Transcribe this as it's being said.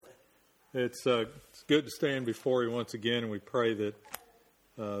It's good to stand before you once again, and we pray that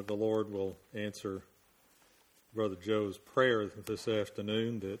the Lord will answer Brother Joe's prayer this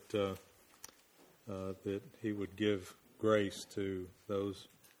afternoon, that he would give grace to those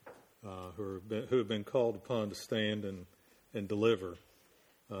who have been called upon to stand and deliver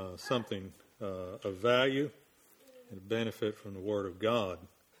something of value and benefit from the Word of God.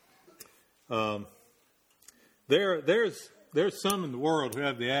 There's some in the world who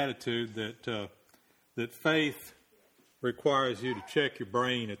have the attitude that faith requires you to check your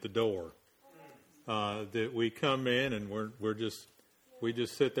brain at the door. That we come in and we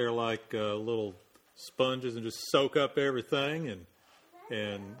just sit there like little sponges and just soak up everything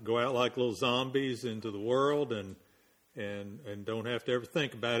and go out like little zombies into the world and don't have to ever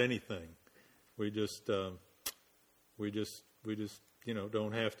think about anything. We just don't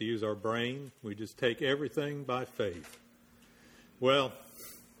have to use our brain. We just take everything by faith. Well,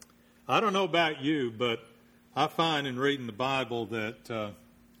 I don't know about you, but I find in reading the Bible that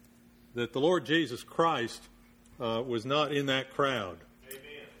the Lord Jesus Christ was not in that crowd.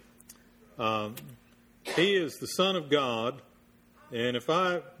 Amen. He is the Son of God, and if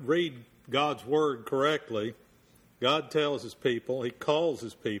I read God's Word correctly, God tells His people, He calls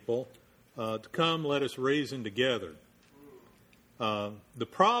His people to come, let us reason together. The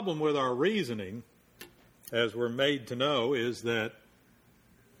problem with our reasoning, as we're made to know, is that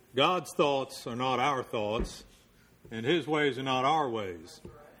God's thoughts are not our thoughts, and His ways are not our ways.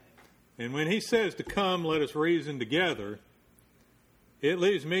 And when He says to come, let us reason together, it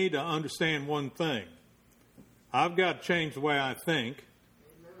leaves me to understand one thing. I've got to change the way I think,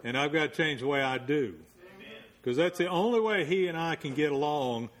 and I've got to change the way I do. Because that's the only way He and I can get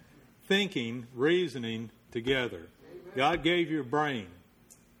along, thinking, reasoning together. God gave you a brain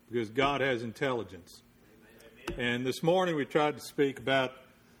because God has intelligence. And this morning we tried to speak about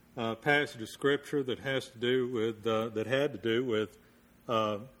a passage of Scripture that had to do with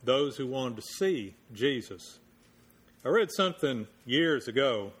those who wanted to see Jesus. I read something years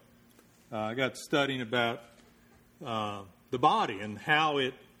ago. I got studying about the body and how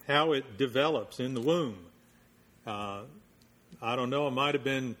it develops in the womb. I don't know. I might have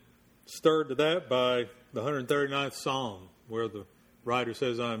been stirred to that by the 139th Psalm, where the writer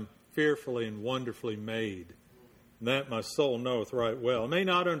says, I'm fearfully and wonderfully made. And that my soul knoweth right well. I may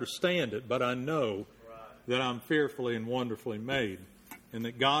not understand it, but I know that I'm fearfully and wonderfully made, and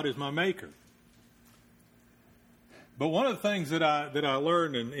that God is my maker. But one of the things that I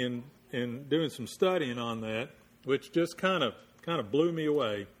learned in doing some studying on that, which just kind of blew me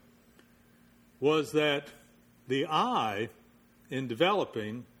away, was that the eye, in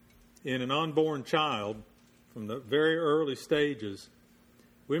developing in an unborn child from the very early stages,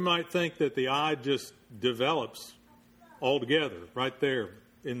 we might think that the eye just develops altogether right there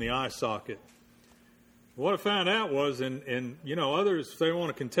in the eye socket. What I found out was, and others, if they want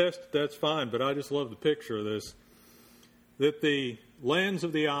to contest it, that's fine, but I just love the picture of this, that the lens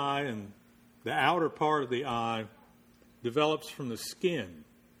of the eye and the outer part of the eye develops from the skin.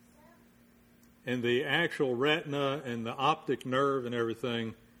 And the actual retina and the optic nerve and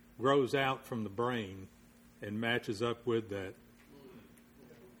everything grows out from the brain and matches up with that.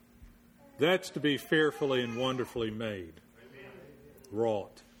 That's to be fearfully and wonderfully made,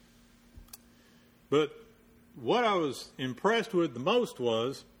 wrought. But what I was impressed with the most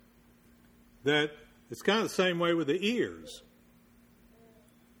was that it's kind of the same way with the ears.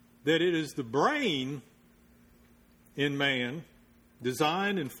 That it is the brain in man,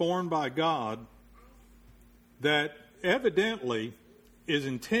 designed and formed by God, that evidently is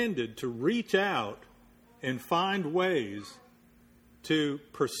intended to reach out and find ways to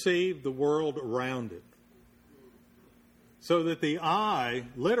perceive the world around it. So that the eye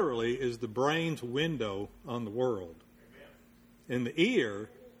literally is the brain's window on the world. And the ear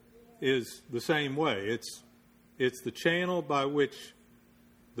is the same way. It's the channel by which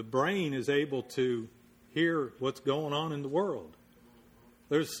the brain is able to hear what's going on in the world.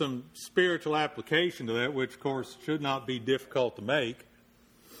 There's some spiritual application to that, which, of course, should not be difficult to make.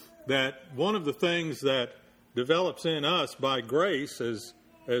 That one of the things that develops in us by grace as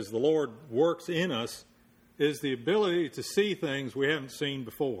the Lord works in us is the ability to see things we haven't seen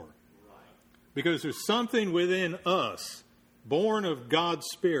before. Because there's something within us, born of God's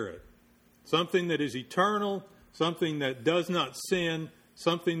Spirit, something that is eternal, something that does not sin,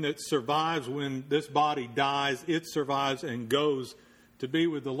 something that survives when this body dies, it survives and goes to be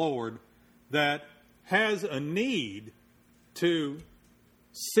with the Lord, that has a need to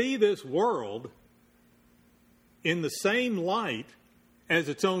see this world in the same light as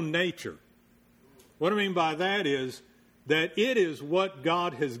its own nature. What I mean by that is that it is what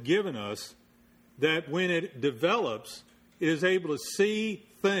God has given us, that when it develops, it is able to see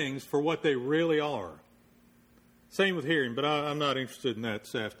things for what they really are. Same with hearing, but I'm not interested in that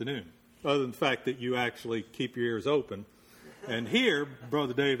this afternoon, other than the fact that you actually keep your ears open and hear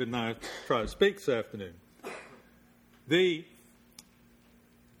Brother David and I try to speak this afternoon. The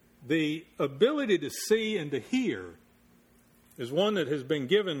ability to see and to hear is one that has been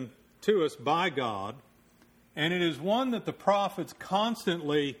given to us by God, and it is one that the prophets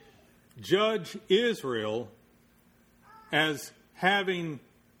constantly judge Israel as having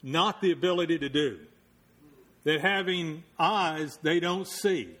not the ability to do. That having eyes they don't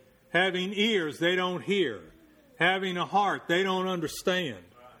see, having ears they don't hear, having a heart they don't understand.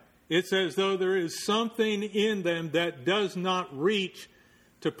 It's as though there is something in them that does not reach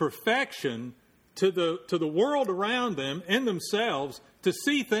to perfection, to the world around them and themselves, to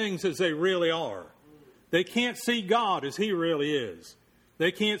see things as they really are. They can't see God as He really is.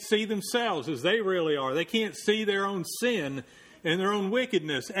 They can't see themselves as they really are. They can't see their own sin and their own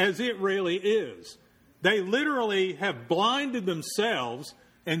wickedness as it really is. They literally have blinded themselves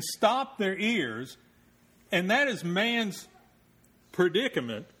and stopped their ears, and that is man's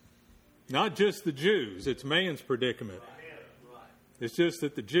predicament, not just the Jews. It's man's predicament. It's just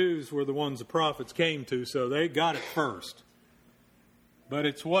that the Jews were the ones the prophets came to, so they got it first. But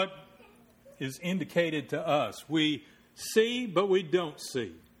it's what is indicated to us. We see, but we don't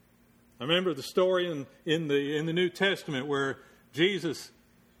see. I remember the story in the New Testament where Jesus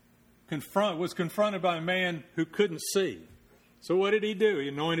was confronted by a man who couldn't see. So what did he do? He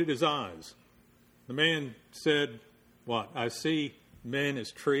anointed his eyes. The man said, "What? I see men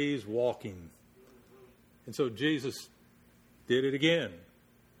as trees walking." And so Jesus did it again.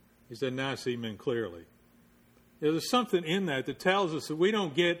 He said, "Now I see men clearly." There's something in that tells us that we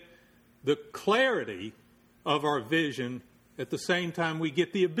don't get the clarity of our vision at the same time we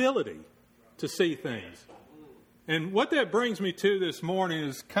get the ability to see things. And what that brings me to this morning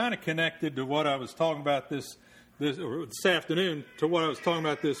is kind of connected to what I was talking about this afternoon, to what I was talking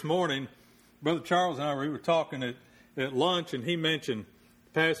about this morning. Brother Charles and I, we were talking at lunch, and he mentioned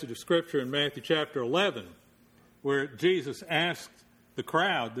the passage of Scripture in Matthew chapter 11, where Jesus asked the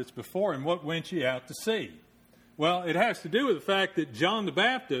crowd that's before him, "What went ye out to see?" Well, it has to do with the fact that John the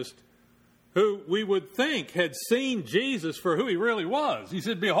Baptist, who we would think had seen Jesus for who he really was, he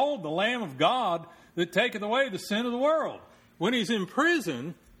said, "Behold, the Lamb of God that taketh away the sin of the world." When he's in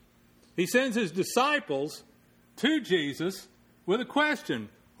prison, he sends his disciples to Jesus with a question: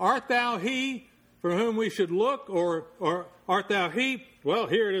 "Art thou he for whom we should look, or art thou he?" Well,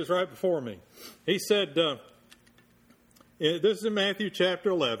 here it is right before me. He said, this is in Matthew chapter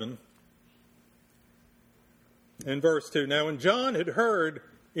 11 and verse 2. "Now when John had heard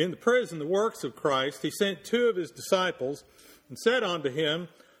in the prison the works of Christ, he sent two of his disciples and said unto him,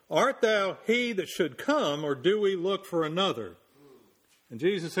 Art thou he that should come, or do we look for another? And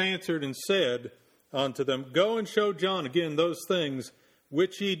Jesus answered and said unto them, Go and show John again those things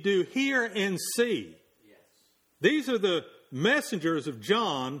which ye do hear and see." Yes. These are the messengers of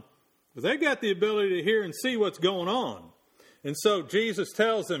John, but they got the ability to hear and see what's going on. And so Jesus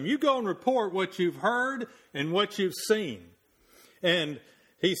tells them, you go and report what you've heard and what you've seen. And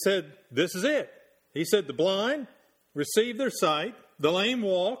he said, this is it. He said, the blind receive their sight, the lame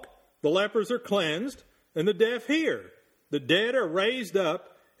walk, the lepers are cleansed, and the deaf hear. The dead are raised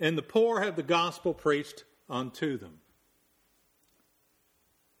up, and the poor have the gospel preached unto them.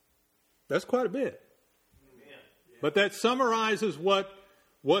 That's quite a bit. But that summarizes what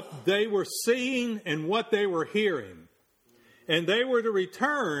they were seeing and what they were hearing. And they were to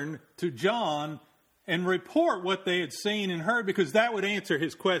return to John and report what they had seen and heard, because that would answer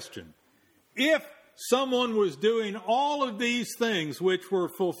his question. If someone was doing all of these things which were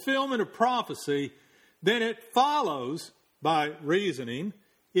fulfillment of prophecy, then it follows, by reasoning,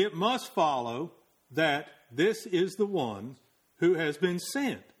 it must follow that this is the one who has been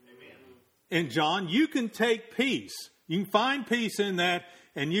sent. Amen. And John, you can take peace. You can find peace in that,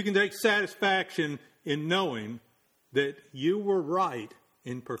 and you can take satisfaction in knowing that you were right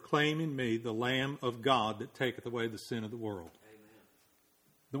in proclaiming me the Lamb of God that taketh away the sin of the world. Amen.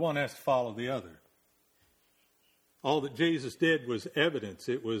 The one has to follow the other. All that Jesus did was evidence.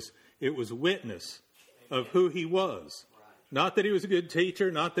 It was witness of who he was. Not that he was a good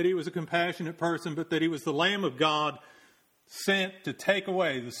teacher, not that he was a compassionate person, but that he was the Lamb of God sent to take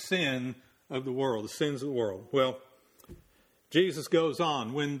away the sin of the world, the sins of the world. Well, Jesus goes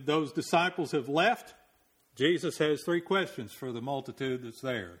on. When those disciples have left, Jesus has three questions for the multitude that's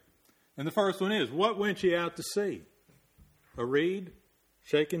there. And the first one is, what went ye out to see? A reed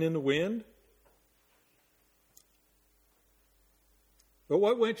shaken in the wind? But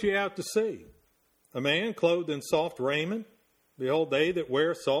what went ye out to see? A man clothed in soft raiment? Behold, they that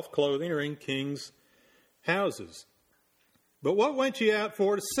wear soft clothing are in kings' houses. But what went ye out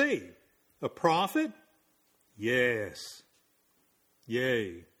for to see? A prophet? Yes.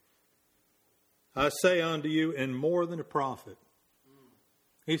 Yea. I say unto you, and more than a prophet.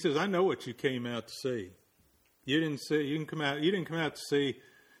 He says, I know what you came out to see. You didn't come out to see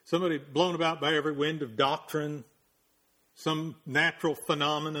somebody blown about by every wind of doctrine, some natural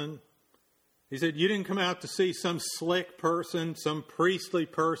phenomenon. He said, you didn't come out to see some slick person, some priestly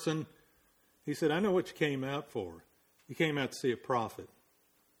person. He said, I know what you came out for. You came out to see a prophet.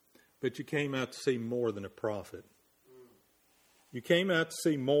 But you came out to see more than a prophet. You came out to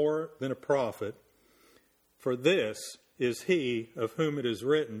see more than a prophet. For this is he of whom it is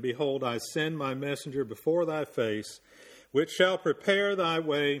written, Behold, I send my messenger before thy face, which shall prepare thy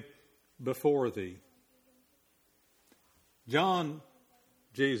way before thee. John,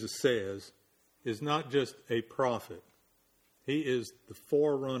 Jesus says, is not just a prophet. He is the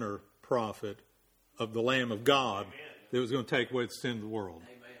forerunner prophet of the Lamb of God that was going to take away the sin of the world.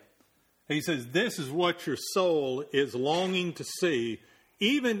 Amen. He says, this is what your soul is longing to see,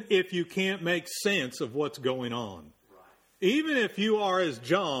 even if you can't make sense of what's going on. Right. Even if you are as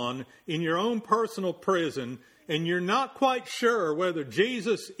John in your own personal prison and you're not quite sure whether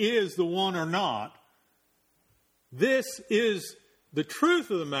Jesus is the one or not, this is the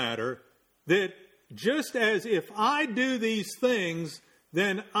truth of the matter, that just as if I do these things,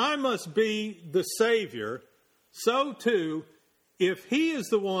 then I must be the Savior, so too, if he is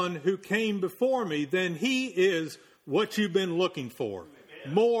the one who came before me, then he is what you've been looking for.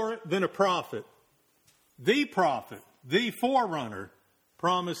 Amen. More than a prophet. The forerunner,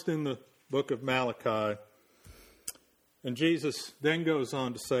 promised in the book of Malachi. And Jesus then goes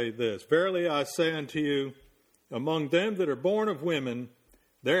on to say this, Verily I say unto you, among them that are born of women,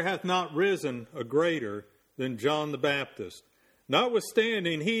 there hath not risen a greater than John the Baptist.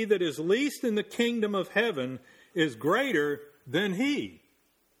 Notwithstanding, he that is least in the kingdom of heaven is greater than he.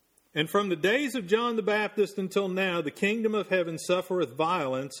 And from the days of John the Baptist until now, the kingdom of heaven suffereth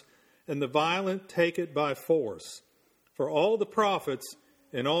violence, and the violent take it by force. For all the prophets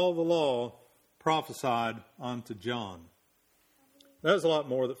and all the law prophesied unto John. There's a lot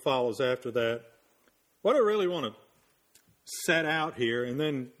more that follows after that. What I really want to set out here and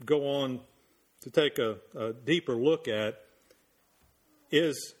then go on to take a deeper look at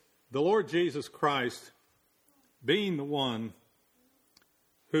is the Lord Jesus Christ being the one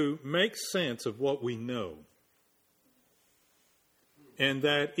who makes sense of what we know. And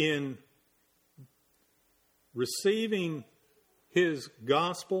that in receiving his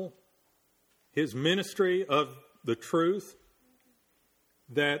gospel, his ministry of the truth,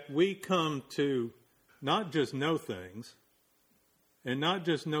 that we come to not just know things and not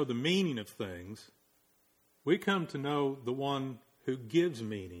just know the meaning of things, we come to know the one who gives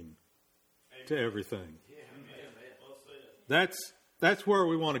meaning to everything. That's where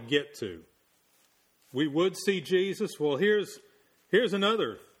we want to get to. We would see Jesus. Well, here's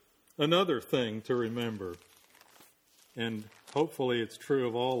another thing to remember. And hopefully it's true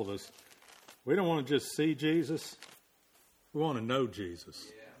of all of us. We don't want to just see Jesus. We want to know Jesus.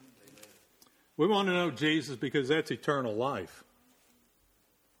 We want to know Jesus because that's eternal life.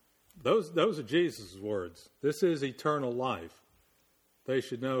 Those are Jesus' words. This is eternal life. They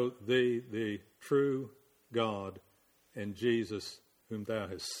should know thee, the true God, and Jesus whom thou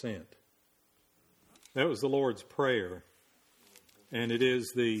hast sent. That was the Lord's prayer. And it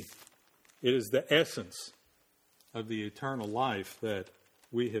is the essence of the eternal life that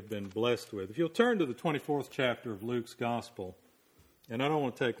we have been blessed with. If you'll turn to the 24th chapter of Luke's Gospel, and I don't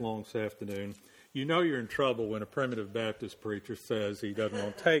want to take long this afternoon. You know you're in trouble when a primitive Baptist preacher says he doesn't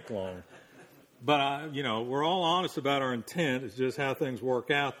want to take long. But, we're all honest about our intent. It's just how things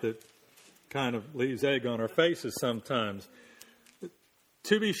work out that kind of leaves egg on our faces sometimes.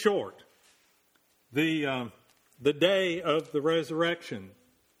 To be short, the day of the resurrection,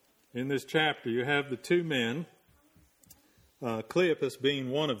 in this chapter, you have the two men, Cleopas being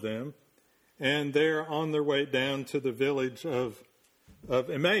one of them, and they're on their way down to the village of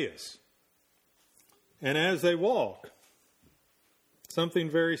Emmaus. And as they walk, something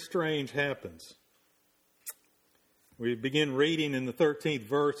very strange happens. We begin reading in the 13th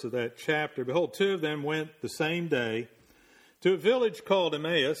verse of that chapter. Behold, two of them went the same day to a village called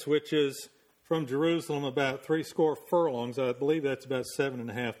Emmaus, which is from Jerusalem about 80 furlongs. I believe that's about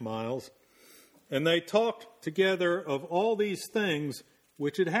 7.5 miles. And they talked together of all these things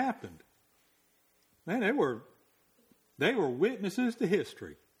which had happened. Man, they were witnesses to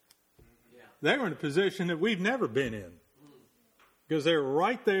history. They were in a position that we've never been in. because they were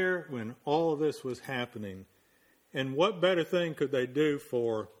right there when all of this was happening. And what better thing could they do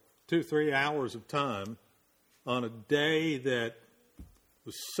for 2-3 hours of time on a day that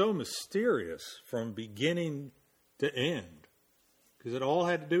was so mysterious from beginning to end? Because it all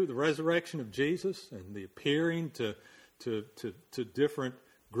had to do with the resurrection of Jesus and the appearing to different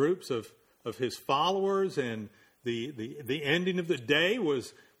groups of his followers, and the ending of the day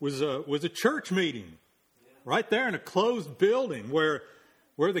was a church meeting right there in a closed building where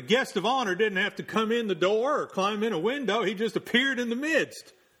the guest of honor didn't have to come in the door or climb in a window. He just appeared in the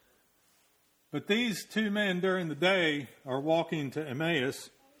midst. But these two men during the day are walking to Emmaus,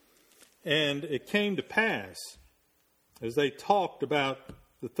 and it came to pass, as they talked about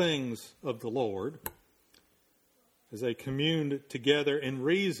the things of the Lord, as they communed together and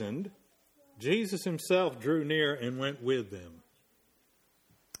reasoned, Jesus himself drew near and went with them.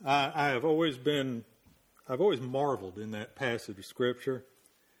 I've always marveled in that passage of Scripture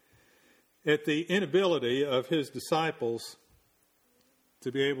at the inability of his disciples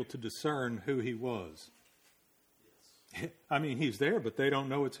to be able to discern who he was. Yes. I mean, he's there, but they don't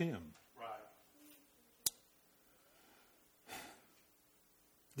know it's him. Right.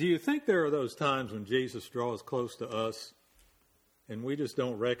 Do you think there are those times when Jesus draws close to us and we just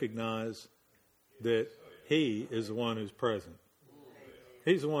don't recognize that he is the one who's present?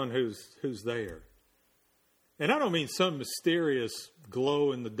 He's the one who's there. And I don't mean some mysterious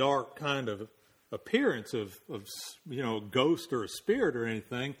glow-in-the-dark kind of appearance of a ghost or a spirit or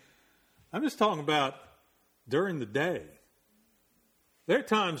anything. I'm just talking about during the day. There are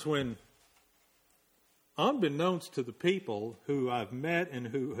times when, unbeknownst to the people who I've met and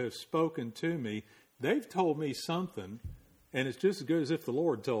who have spoken to me, they've told me something, and it's just as good as if the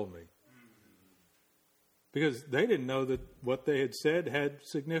Lord told me. Because they didn't know that what they had said had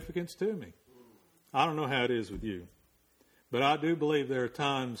significance to me. I don't know how it is with you, but I do believe there are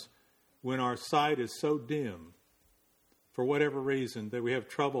times when our sight is so dim, for whatever reason, that we have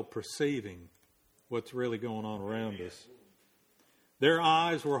trouble perceiving what's really going on around us. Their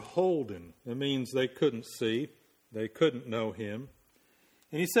eyes were holden. That means they couldn't see. They couldn't know him.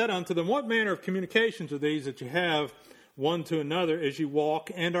 And he said unto them, what manner of communications are these that you have one to another as you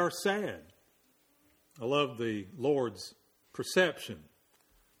walk and are sad? I love the Lord's perception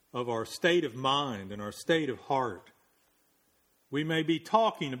of our state of mind and our state of heart. We may be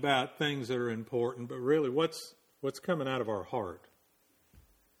talking about things that are important, but really what's coming out of our heart?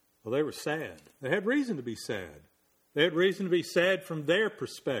 Well, they were sad. They had reason to be sad. They had reason to be sad from their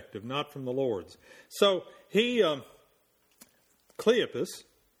perspective, not from the Lord's. So Cleopas,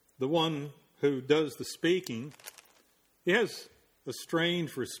 the one who does the speaking, he has a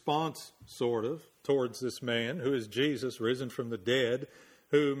strange response, sort of, towards this man who is Jesus, risen from the dead,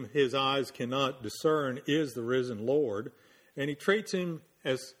 whom his eyes cannot discern is the risen Lord, and he treats him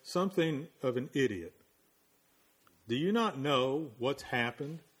as something of an idiot. Do you not know what's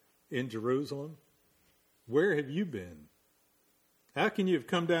happened in Jerusalem? Where have you been? How can you have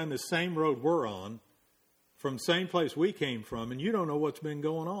come down the same road we're on, from the same place we came from, and you don't know what's been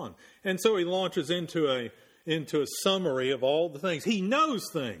going on? And so he launches into a summary of all the things. He knows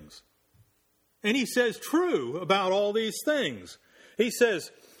things. And he says true about all these things. He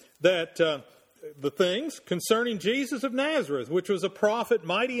says that the things concerning Jesus of Nazareth, which was a prophet,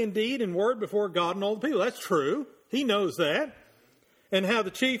 mighty in deed and word before God and all the people. That's true. He knows that. And how the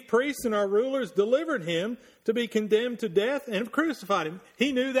chief priests and our rulers delivered him to be condemned to death and have crucified him.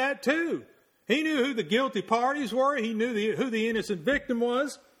 He knew that too. He knew who the guilty parties were. He knew who the innocent victim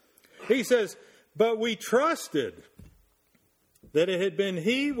was. He says, but we trusted that it had been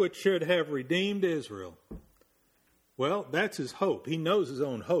he which should have redeemed Israel. Well, that's his hope. He knows his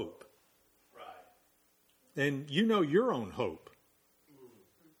own hope. Right. And you know your own hope.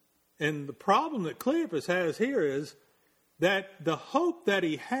 And the problem that Cleopas has here is that the hope that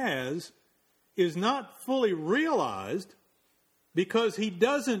he has is not fully realized because he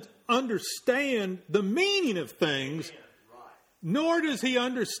doesn't understand the meaning of things, nor does he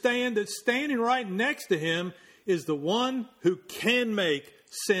understand that standing right next to him is the one who can make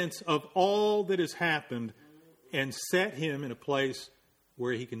sense of all that has happened and set him in a place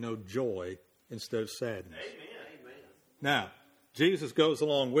where he can know joy instead of sadness. Amen. Now, Jesus goes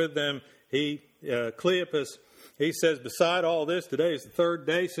along with them. Cleopas, he says, beside all this, today is the third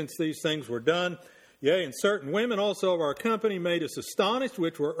day since these things were done. Yea, and certain women also of our company made us astonished,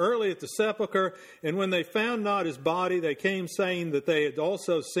 which were early at the sepulchre. And when they found not his body, they came saying that they had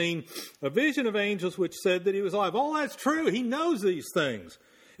also seen a vision of angels which said that he was alive. All that's true. He knows these things.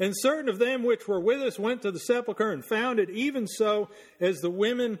 And certain of them which were with us went to the sepulchre and found it even so as the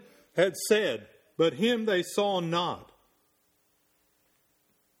women had said, but him they saw not.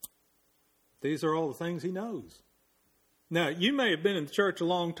 These are all the things he knows. Now, you may have been in the church a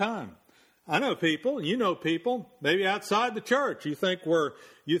long time. I know people, you know people, maybe outside the church. You think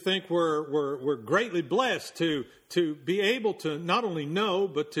we're greatly blessed to be able to not only know,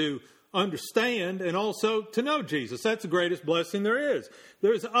 but to understand and also to know Jesus. That's the greatest blessing there is.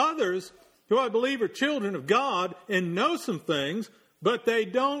 There's others who I believe are children of God and know some things, but they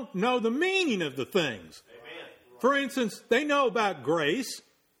don't know the meaning of the things. Amen. For instance, they know about grace,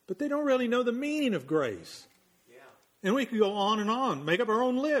 but they don't really know the meaning of grace. Yeah. And we could go on, make up our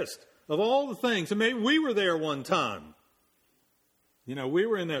own list of all the things. And maybe we were there one time. You know, we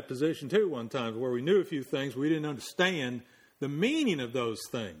were in that position too one time where we knew a few things. We didn't understand the meaning of those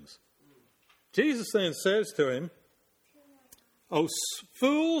things. Jesus then says to him, "O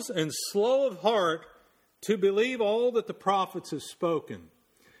fools and slow of heart to believe all that the prophets have spoken."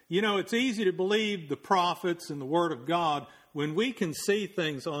 You know, it's easy to believe the prophets and the Word of God when we can see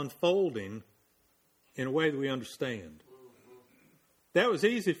things unfolding in a way that we understand. That was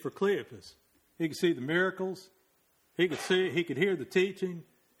easy for Cleopas. He could see the miracles. He could hear the teaching.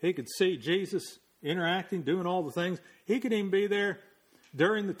 He could see Jesus interacting, doing all the things. He could even be there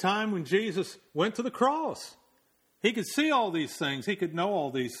during the time when Jesus went to the cross. He could see all these things. He could know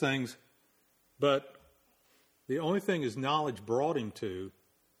all these things. But the only thing his knowledge brought him to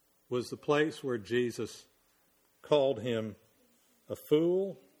was the place where Jesus called him a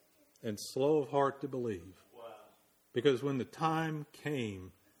fool and slow of heart to believe. Wow. Because when the time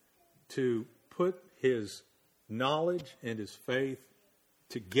came to put his knowledge and his faith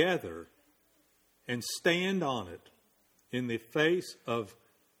together and stand on it in the face of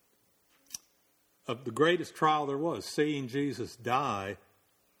the greatest trial there was, seeing Jesus die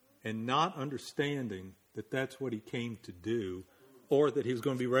and not understanding that that's what he came to do, or that he was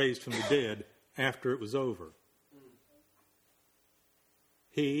going to be raised from the dead after it was over.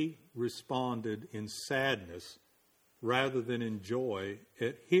 He responded in sadness rather than in joy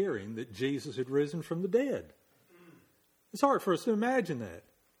at hearing that Jesus had risen from the dead. It's hard for us to imagine that.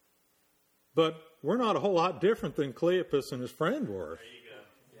 But we're not a whole lot different than Cleopas and his friend were. There you go.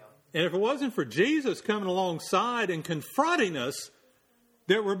 Yeah. And if it wasn't for Jesus coming alongside and confronting us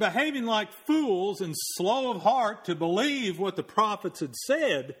that we're behaving like fools and slow of heart to believe what the prophets had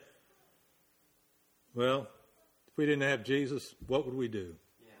said, well, if we didn't have Jesus, what would we do?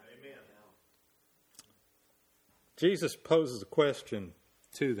 Yeah. Amen. Jesus poses a question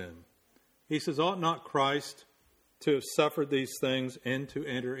to them. He says, "Ought not Christ to have suffered these things and to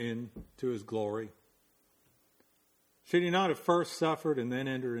enter into his glory? Should he not have first suffered and then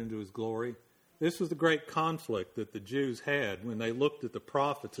enter into his glory?" This was the great conflict that the Jews had when they looked at the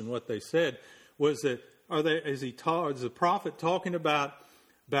prophets and what they said. Was that is the prophet talking about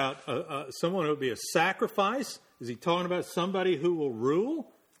someone who will be a sacrifice? Is he talking about somebody who will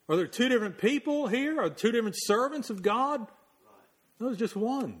rule? Are there two different people here? Are two different servants of God? No, there's just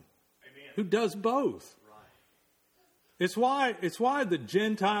one. Amen. Who does both. It's why the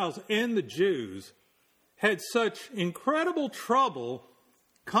Gentiles and the Jews had such incredible trouble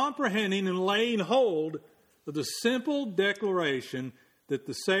comprehending and laying hold of the simple declaration that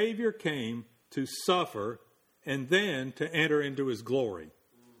the Savior came to suffer and then to enter into his glory.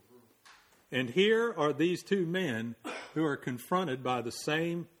 Mm-hmm. And here are these two men who are confronted by the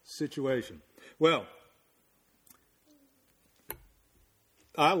same situation. Well,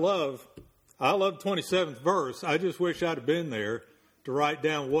 I love 27th verse. I just wish I'd have been there to write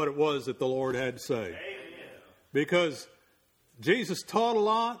down what it was that the Lord had to say. Amen. Because Jesus taught a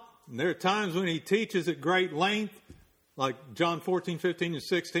lot, and there are times when he teaches at great length, like John 14, 15, and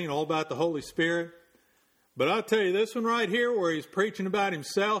 16, all about the Holy Spirit. But I'll tell you this one right here where he's preaching about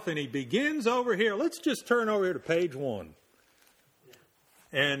himself, and he begins over here. Let's just turn over here to page 1.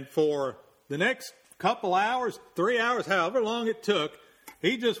 And for the next couple hours, 3 hours, however long it took,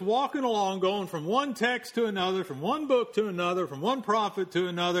 he's just walking along, going from one text to another, from one book to another, from one prophet to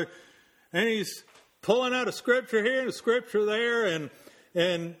another. And he's pulling out a scripture here and a scripture there.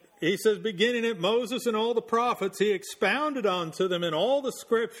 And he says, beginning at Moses and all the prophets, he expounded unto them in all the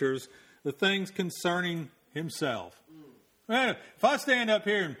scriptures the things concerning himself. Man, if I stand up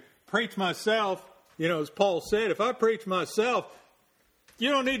here and preach myself, as Paul said, if I preach myself, you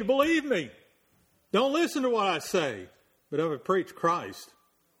don't need to believe me. Don't listen to what I say. But if I preach Christ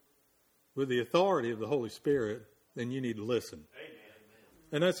with the authority of the Holy Spirit, then you need to listen. Amen.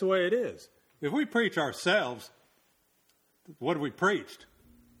 And that's the way it is. If we preach ourselves, what have we preached?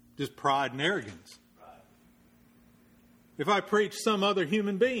 Just pride and arrogance. Right. If I preach some other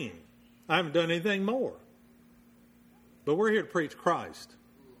human being, I haven't done anything more. But we're here to preach Christ.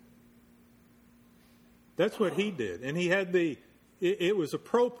 That's what he did. And he had the it was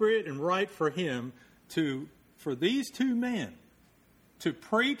appropriate and right for him for these two men to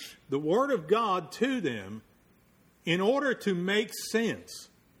preach the Word of God to them in order to make sense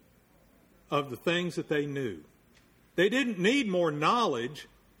of the things that they knew. They didn't need more knowledge.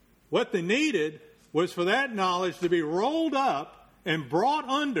 What they needed was for that knowledge to be rolled up and brought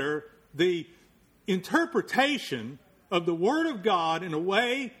under the interpretation of the Word of God in a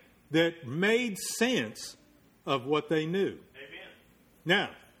way that made sense of what they knew. Amen. Now,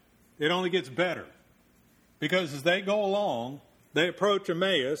 it only gets better. Because as they go along, they approach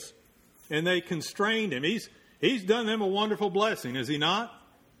Emmaus and they constrained him. He's done them a wonderful blessing, is he not?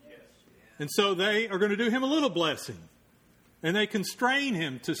 Yes. And so they are going to do him a little blessing. And they constrain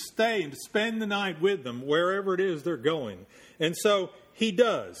him to stay and to spend the night with them wherever it is they're going. And so he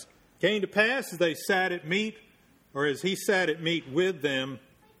does. Came to pass as they sat at meat, or as he sat at meat with them,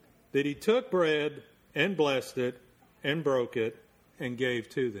 that he took bread and blessed it and broke it and gave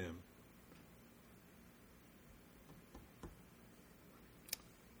to them.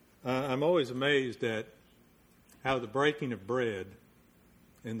 I'm always amazed at how the breaking of bread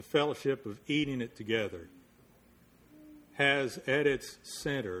and the fellowship of eating it together has at its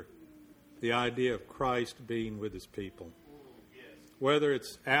center the idea of Christ being with his people. Whether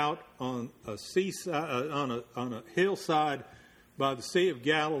it's out on a seaside, on a hillside by the Sea of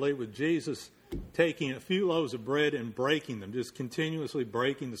Galilee with Jesus taking a few loaves of bread and breaking them, just continuously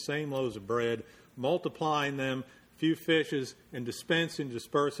breaking the same loaves of bread, multiplying them, few fishes, and dispersing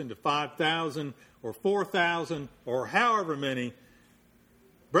to 5,000 or 4,000 or however many.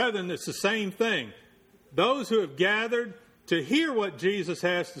 Brethren, it's the same thing. Those who have gathered to hear what Jesus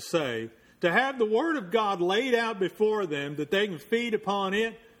has to say, to have the Word of God laid out before them that they can feed upon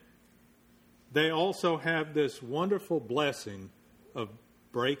it, they also have this wonderful blessing of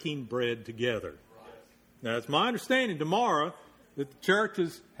breaking bread together. Now, it's my understanding tomorrow that the church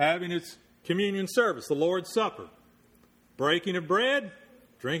is having its communion service, the Lord's Supper. Breaking of bread,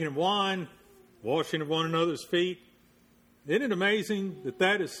 drinking of wine, washing of one another's feet. Isn't it amazing that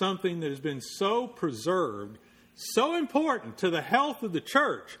that is something that has been so preserved, so important to the health of the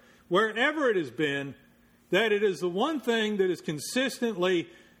church, wherever it has been, that it is the one thing that is consistently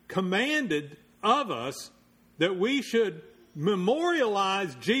commanded of us, that we should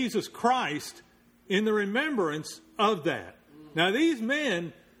memorialize Jesus Christ in the remembrance of that. Now, these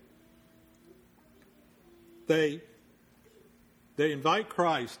men, they invite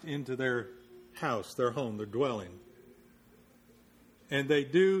Christ into their house, their home, their dwelling. And they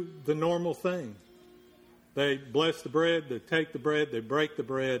do the normal thing. They bless the bread, they take the bread, they break the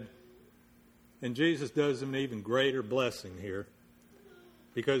bread. And Jesus does them an even greater blessing here,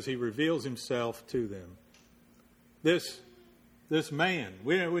 because he reveals himself to them. This man,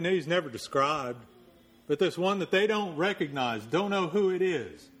 we know he's never described, but this one that they don't recognize, don't know who it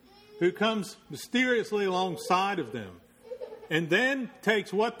is, who comes mysteriously alongside of them, and then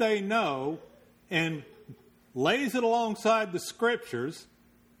takes what they know and lays it alongside the Scriptures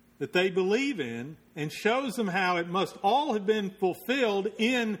that they believe in, and shows them how it must all have been fulfilled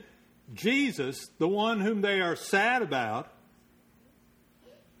in Jesus, the one whom they are sad about.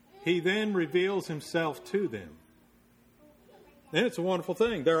 He then reveals himself to them. And it's a wonderful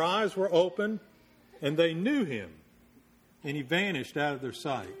thing. Their eyes were open, and they knew him, and he vanished out of their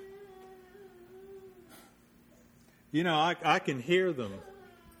sight. You know, I can hear them.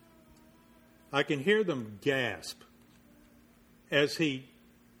 I can hear them gasp as he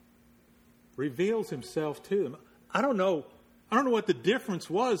reveals himself to them. I don't know what the difference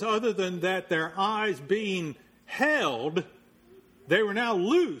was, other than that their eyes being held, they were now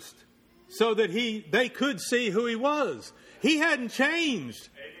loosed so that they could see who he was. He hadn't changed.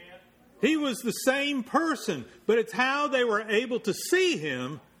 Amen. He was the same person, but it's how they were able to see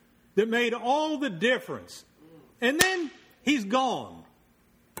him that made all the difference. And then he's gone.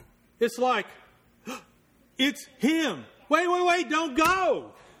 It's like, it's him. Wait, don't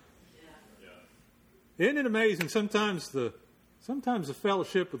go. Yeah. Isn't it amazing? Sometimes the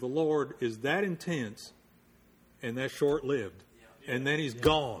fellowship with the Lord is that intense and that short-lived. Yeah. And then he's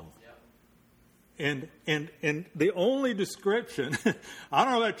gone. Yeah. And the only description, I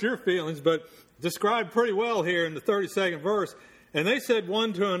don't know about your feelings, but described pretty well here in the 32nd verse. And they said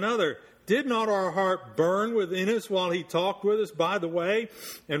one to another, "Did not our heart burn within us while he talked with us by the way,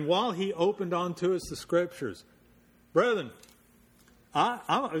 and while he opened unto us the Scriptures?" Brethren,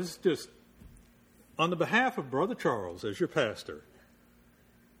 I was just, on the behalf of Brother Charles, as your pastor,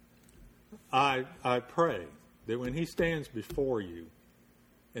 I pray that when he stands before you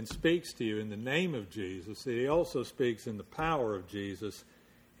and speaks to you in the name of Jesus, that he also speaks in the power of Jesus,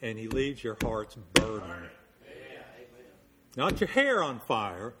 and he leaves your hearts burning. Not your hair on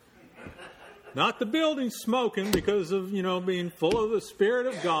fire. Not the building smoking because of, being full of the Spirit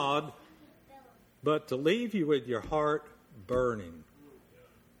of God. But to leave you with your heart burning.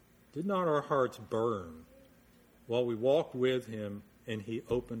 Did not our hearts burn while we walked with Him and He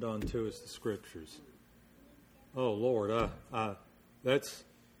opened unto us the Scriptures? Oh, Lord, that's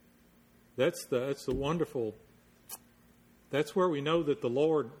the wonderful. That's where we know that the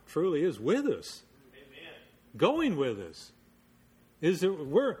Lord truly is with us. Amen. Going with us. Is that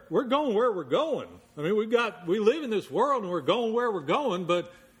we're going where we're going. I mean, we live in this world and we're going where we're going,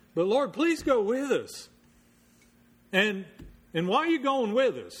 but Lord, please go with us. And while you're going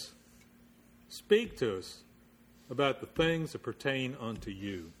with us, speak to us about the things that pertain unto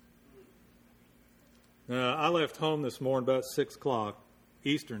you. Now, I left home this morning about 6 o'clock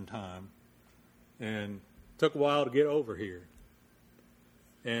Eastern time, and took a while to get over here.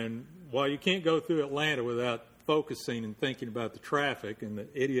 And while you can't go through Atlanta without focusing and thinking about the traffic and the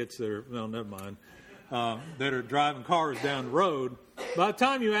idiots that are, never mind, that are driving cars down the road, by the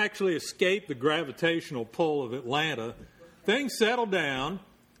time you actually escape the gravitational pull of Atlanta, things settle down,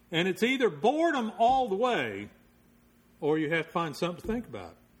 and it's either boredom all the way, or you have to find something to think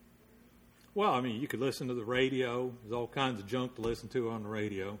about. Well, I mean, you could listen to the radio. There's all kinds of junk to listen to on the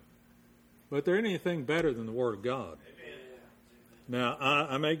radio. But there ain't anything better than the Word of God. Amen. Now,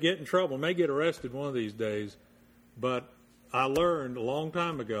 I may get in trouble, may get arrested one of these days, but I learned a long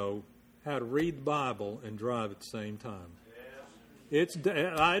time ago how to read the Bible and drive at the same time.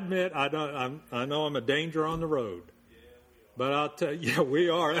 I admit, I know I'm a danger on the road. But I'll tell you, yeah, we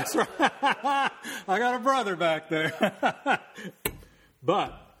are. That's right. I got a brother back there.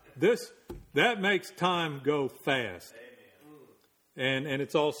 But that makes time go fast. And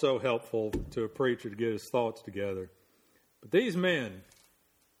it's also helpful to a preacher to get his thoughts together. But these men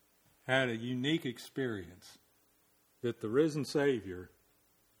had a unique experience that the risen Savior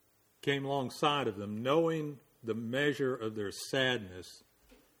came alongside of them, knowing the measure of their sadness,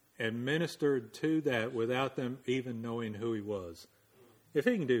 and ministered to that without them even knowing who He was. If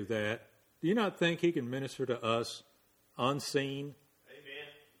He can do that, do you not think He can minister to us unseen? Amen.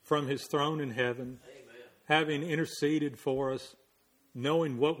 From His throne in heaven, amen, having interceded for us,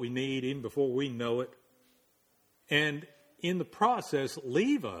 knowing what we need even before we know it, and in the process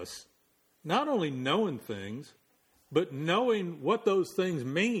leave us not only knowing things, but knowing what those things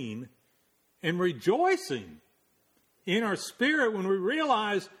mean and rejoicing in our spirit when we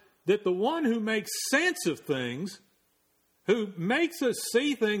realize that the one who makes sense of things, who makes us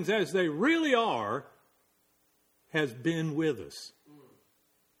see things as they really are, has been with us.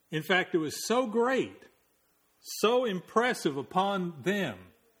 In fact, it was so great, so impressive upon them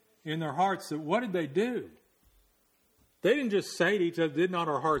in their hearts that what did they do? They didn't just say to each other, did not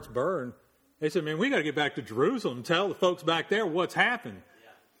our hearts burn? They said, man, we got to get back to Jerusalem and tell the folks back there what's happened.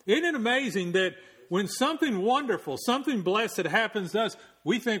 Yeah. Isn't it amazing that when something wonderful, something blessed happens to us,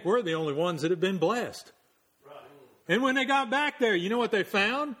 we think we're the only ones that have been blessed. Right. And when they got back there, you know what they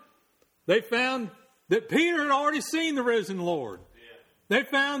found? They found that Peter had already seen the risen Lord. Yeah. They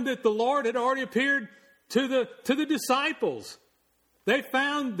found that the Lord had already appeared to the disciples. They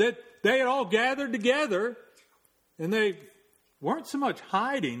found that they had all gathered together, and they weren't so much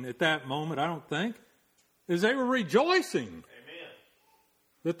hiding at that moment, I don't think, as they were rejoicing. Amen.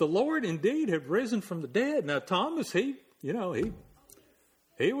 That the Lord indeed had risen from the dead. Now, Thomas, he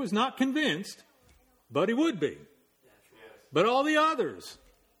was not convinced, but he would be. But all the others,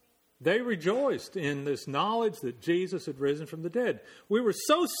 they rejoiced in this knowledge that Jesus had risen from the dead. We were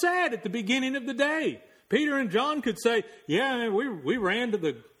so sad at the beginning of the day. Peter and John could say, yeah, we ran to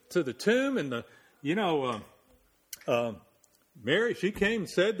the tomb, and Mary, she came and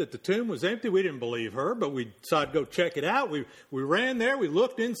said that the tomb was empty. We didn't believe her, but we decided to go check it out. We ran there. We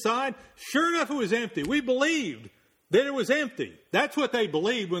looked inside. Sure enough, it was empty. We believed that it was empty. That's what they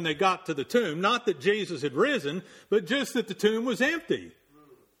believed when they got to the tomb. Not that Jesus had risen, but just that the tomb was empty.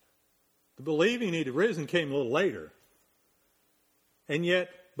 The believing He'd risen came a little later. And yet,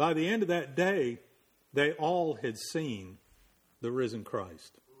 by the end of that day, they all had seen the risen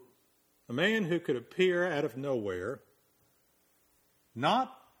Christ. A man who could appear out of nowhere,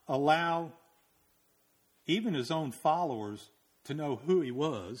 not allow even His own followers to know who He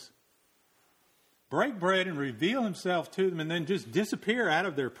was, break bread and reveal Himself to them, and then just disappear out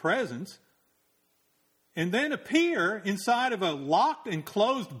of their presence, and then appear inside of a locked and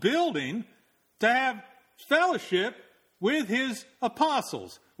closed building to have fellowship with His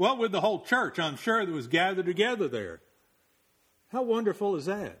apostles. Well, with the whole church, I'm sure, that was gathered together there. How wonderful is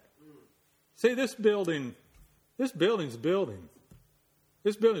that? See, this building's a building.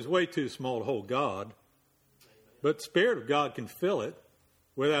 This building is way too small to hold God. But the Spirit of God can fill it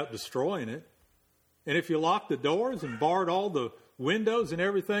without destroying it. And if you locked the doors and barred all the windows and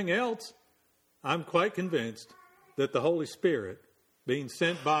everything else, I'm quite convinced that the Holy Spirit, being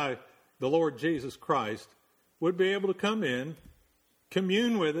sent by the Lord Jesus Christ, would be able to come in,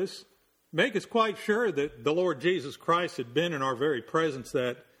 commune with us, make us quite sure that the Lord Jesus Christ had been in our very presence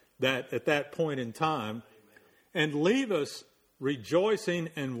that at that point in time, and leave us rejoicing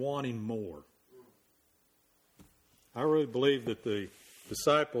and wanting more. I really believe that the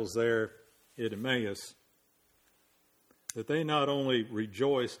disciples there at Emmaus, that they not only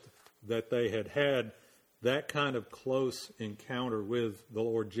rejoiced that they had had that kind of close encounter with the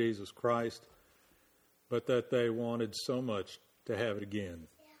Lord Jesus Christ, but that they wanted so much to have it again.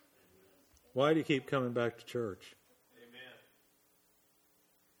 Why do you keep coming back to church? Amen.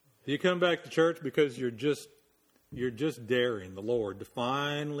 Do you come back to church because you're just daring the Lord to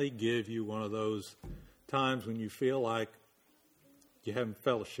finally give you one of those times when you feel like you haven't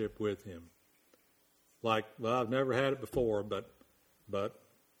fellowship with Him? Like, well, I've never had it before, but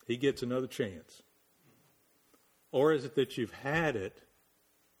He gets another chance. Or is it that you've had it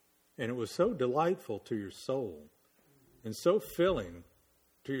and it was so delightful to your soul and so filling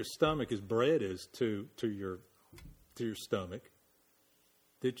to your stomach as bread is to your stomach,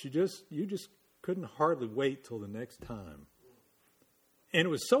 that you just couldn't hardly wait till the next time. And it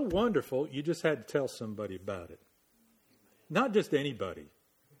was so wonderful, you just had to tell somebody about it. Not just anybody,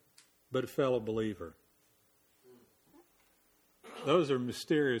 but a fellow believer. Those are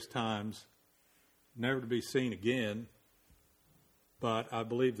mysterious times, never to be seen again. But I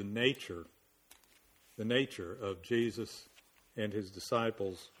believe the nature of Jesus and His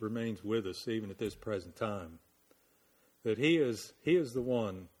disciples remains with us even at this present time. That He is the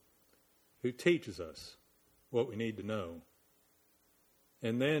one who teaches us what we need to know,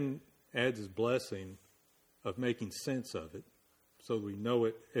 and then adds His blessing of making sense of it so that we know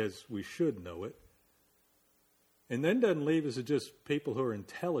it as we should know it, and then doesn't leave us as just people who are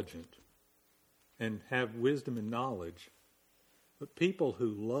intelligent and have wisdom and knowledge, but people who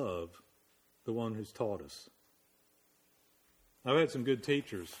love the one who's taught us. I've had some good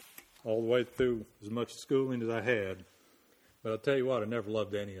teachers all the way through as much schooling as I had, but I'll tell you what, I never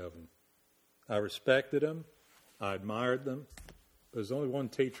loved any of them. I respected them, I admired them, but there's only one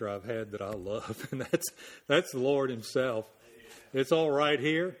teacher I've had that I love, and that's the Lord Himself. It's all right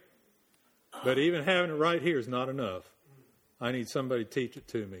here, but even having it right here is not enough. I need somebody to teach it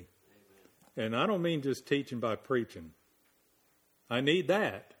to me. And I don't mean just teaching by preaching. I need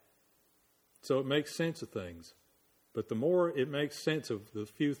that so it makes sense of things. But the more it makes sense of the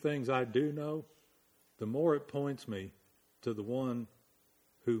few things I do know, the more it points me to the one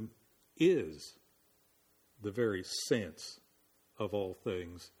who is the very sense of all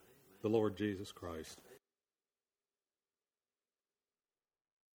things, the Lord Jesus Christ.